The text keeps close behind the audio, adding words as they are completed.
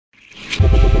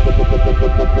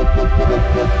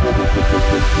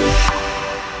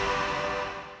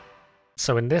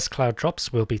So in this Cloud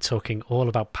Drops, we'll be talking all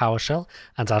about PowerShell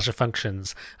and Azure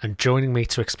Functions. And joining me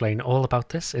to explain all about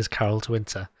this is Carol de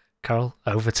Winter. Carol,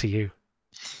 over to you.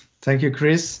 Thank you,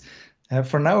 Chris.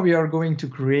 For now, we are going to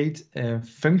create a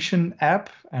function app.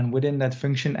 And within that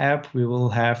function app, we will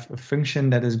have a function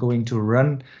that is going to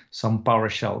run some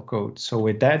PowerShell code. So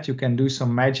with that, you can do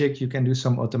some magic. You can do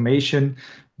some automation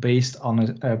based on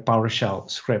a PowerShell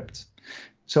script.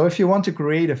 So if you want to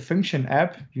create a function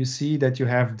app, you see that you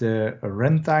have the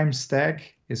runtime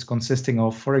stack is consisting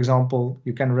of, for example,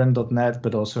 you can run .NET,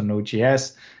 but also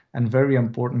Node.js. And very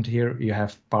important here, you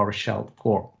have PowerShell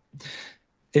core.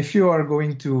 If you are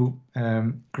going to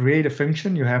create a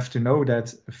function, you have to know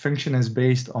that a function is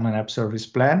based on an app service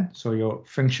plan. So your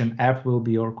function app will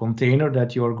be your container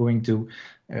that you are going to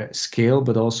scale,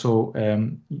 but also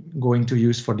going to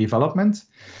use for development.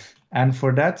 And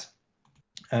for that,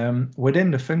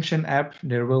 within the function app,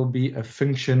 there will be a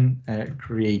function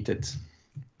created.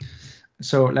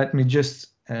 So let me just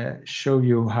show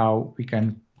you how we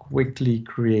can quickly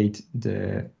create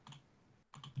the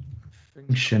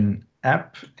function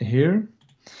app here.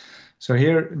 So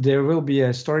here there will be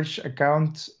a storage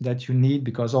account that you need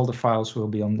because all the files will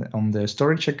be on the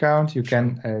storage account. You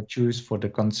can choose for the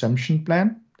consumption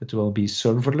plan that will be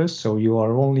serverless. So you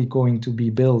are only going to be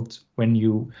built when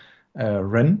you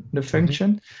run the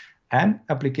function, and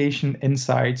application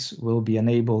insights will be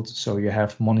enabled. So you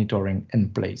have monitoring in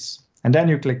place. And then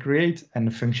you click create and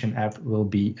the function app will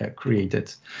be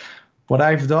created. What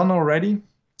I've done already,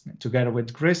 together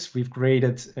with Chris, we've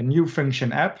created a new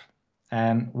function app.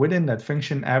 And within that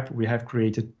function app, we have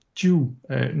created two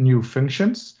new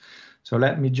functions. So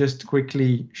let me just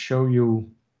quickly show you.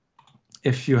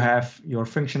 If you have your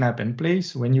function app in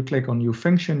place, when you click on new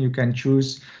function, you can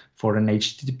choose for an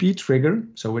HTTP trigger.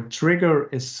 So a trigger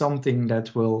is something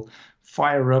that will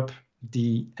fire up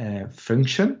the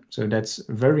function. So that's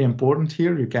very important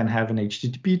here. You can have an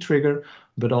HTTP trigger,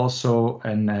 but also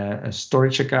a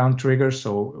storage account trigger.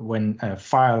 So when a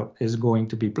file is going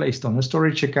to be placed on a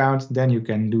storage account, then you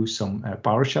can do some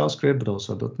PowerShell script, but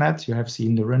also .NET. You have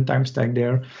seen the runtime stack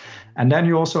there. And then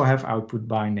you also have output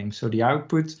binding. So the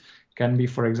output can be,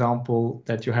 for example,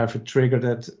 that you have a trigger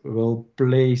that will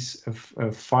place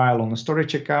a file on a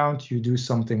storage account. You do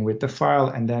something with the file,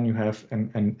 and then you have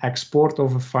an export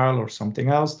of a file or something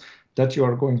else that you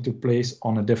are going to place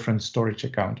on a different storage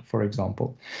account, for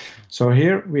example. So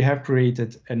here we have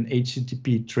created an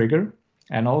HTTP trigger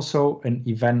and also an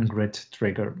event grid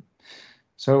trigger.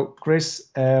 So Chris,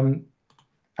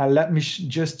 let me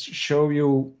just show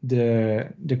you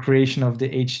the creation of the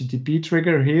HTTP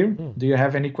trigger here. Do you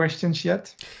have any questions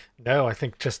yet? No, I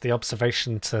think just the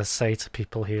observation to say to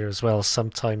people here as well,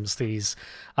 sometimes these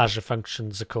Azure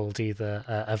functions are called either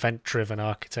event-driven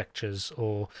architectures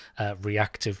or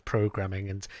reactive programming.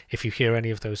 And if you hear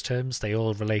any of those terms, they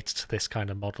all relate to this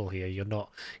kind of model here. You're not,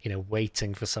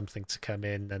 waiting for something to come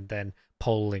in and then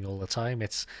polling all the time.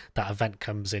 It's that event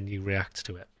comes in, you react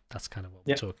to it. That's kind of what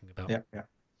we're talking about. Yeah.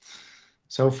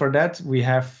 So for that, we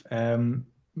have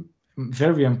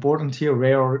very important here,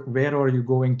 where are you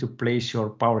going to place your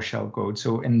PowerShell code?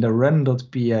 So in the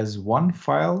run.ps1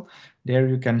 file, there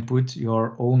you can put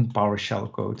your own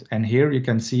PowerShell code. And here you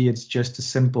can see it's just a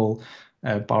simple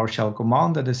PowerShell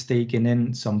command that has taken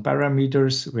in some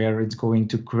parameters where it's going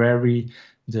to query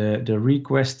the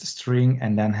request string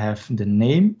and then have the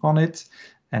name on it.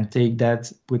 And take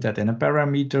that, put that in a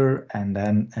parameter, and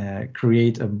then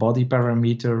create a body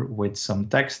parameter with some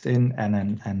text in,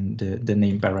 and the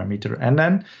name parameter. And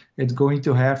then it's going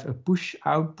to have a push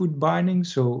output binding.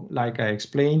 So like I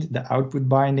explained, the output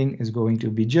binding is going to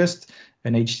be just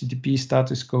an HTTP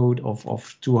status code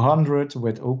of 200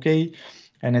 with OK.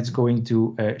 And it's going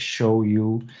to show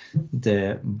you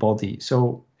the body.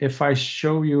 So if I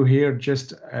show you here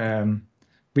just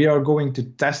we are going to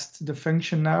test the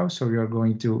function now, so we are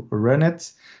going to run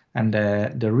it, and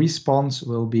the response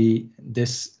will be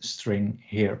this string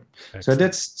here. Excellent. So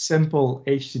that's simple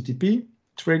HTTP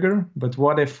trigger, but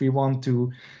what if we want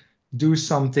to do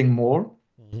something more?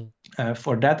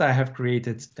 For that, I have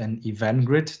created an event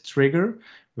grid trigger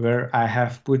where I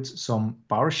have put some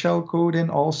PowerShell code in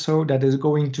also that is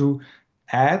going to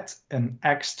add an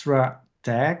extra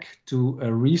tag to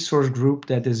a resource group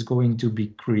that is going to be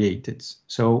created.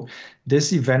 So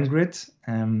this event grid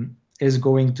is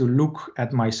going to look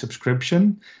at my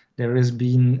subscription. There has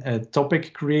been a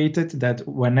topic created that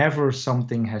whenever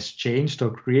something has changed or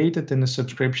created in the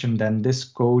subscription, then this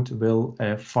code will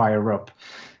fire up.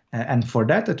 And for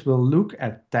that, it will look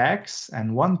at tags,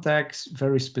 and one tag is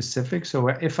very specific. So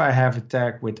if I have a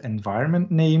tag with environment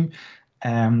name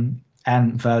and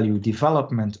value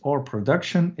development or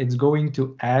production, it's going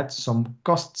to add some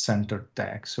cost center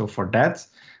tags. So for that,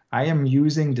 I am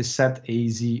using the set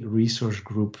AZ resource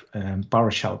group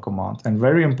PowerShell command. And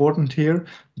very important here,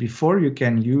 before you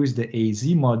can use the AZ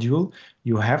module,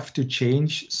 you have to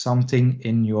change something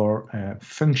in your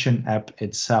function app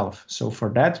itself. So for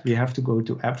that, we have to go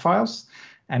to app files.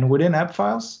 And within app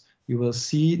files, you will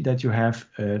see that you have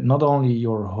not only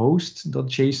your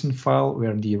host.json file,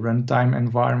 where the runtime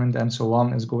environment and so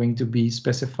on is going to be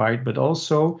specified, but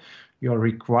also your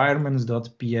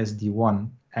requirements.psd1.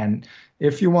 And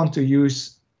if you want to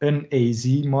use an AZ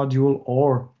module,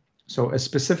 or so a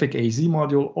specific AZ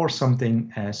module or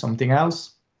something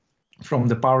else from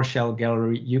the PowerShell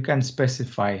gallery, you can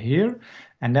specify here,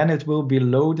 and then it will be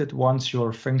loaded once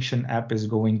your function app is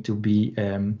going to be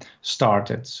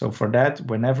started. So for that,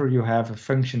 whenever you have a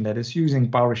function that is using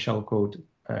PowerShell code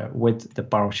with the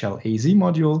PowerShell AZ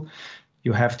module,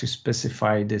 you have to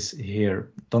specify this here.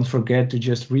 Don't forget to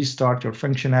just restart your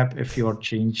function app if you're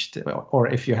changed, or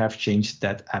if you have changed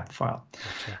that app file.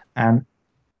 Gotcha. And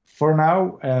for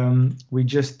now, we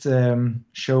just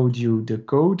showed you the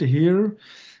code here.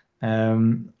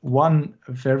 One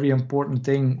very important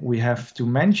thing we have to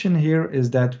mention here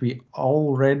is that we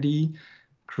already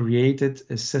created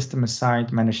a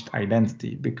system-assigned managed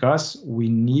identity, because we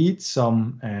need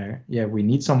some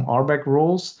RBAC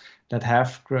roles that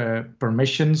have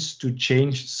permissions to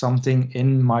change something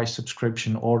in my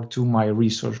subscription or to my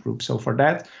resource group. So for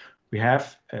that, we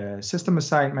have a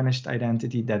system-assigned managed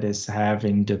identity that is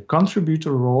having the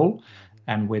contributor role,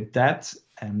 and with that,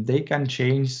 they can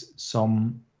change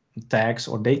some tags,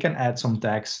 or they can add some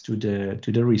tags to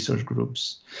the resource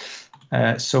groups.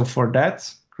 So for that,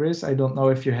 Chris, I don't know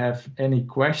if you have any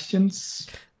questions.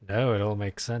 No, it all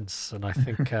makes sense, and I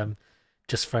think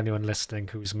just for anyone listening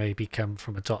who's maybe come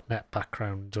from a .NET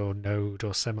background or Node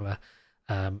or similar,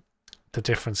 the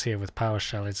difference here with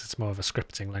PowerShell is it's more of a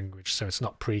scripting language, so it's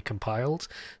not pre-compiled.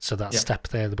 So that step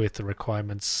there with the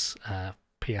requirements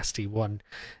PSD1,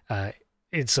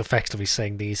 it's effectively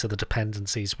saying these are the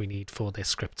dependencies we need for this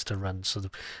script to run. So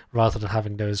rather than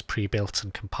having those pre-built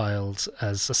and compiled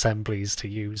as assemblies to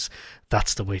use,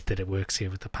 that's the way that it works here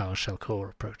with the PowerShell core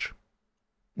approach.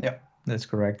 Yeah, that's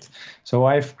correct. So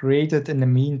I've created in the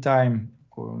meantime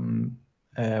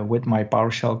with my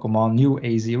PowerShell command new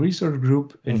AZ resource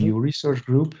group, a new resource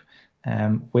group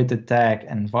with the tag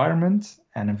environment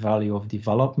and a value of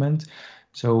development.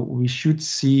 So we should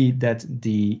see that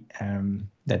the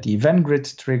event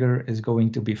grid trigger is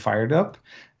going to be fired up,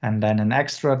 and then an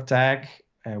extra tag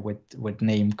with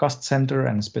name cost center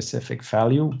and a specific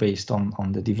value based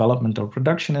on the development or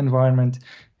production environment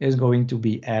is going to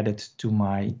be added to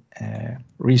my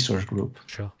resource group.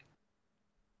 Sure.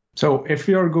 So if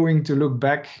we are going to look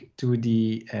back to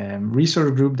the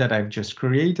resource group that I've just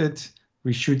created,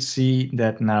 we should see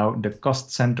that now the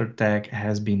cost center tag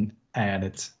has been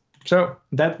added. So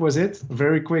that was it.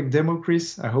 Very quick demo,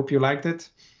 Chris. I hope you liked it.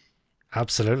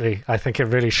 Absolutely. I think it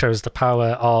really shows the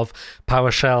power of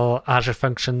PowerShell Azure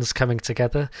Functions coming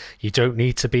together. You don't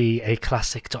need to be a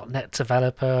classic .NET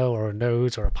developer or a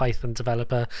Node or a Python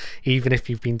developer. Even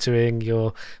if you've been doing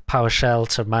your PowerShell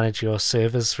to manage your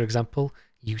servers, for example,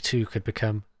 you too could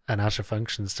become an Azure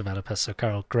Functions developer. So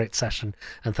Carol, great session,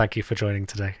 and thank you for joining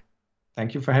today.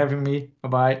 Thank you for having me.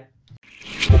 Bye-bye.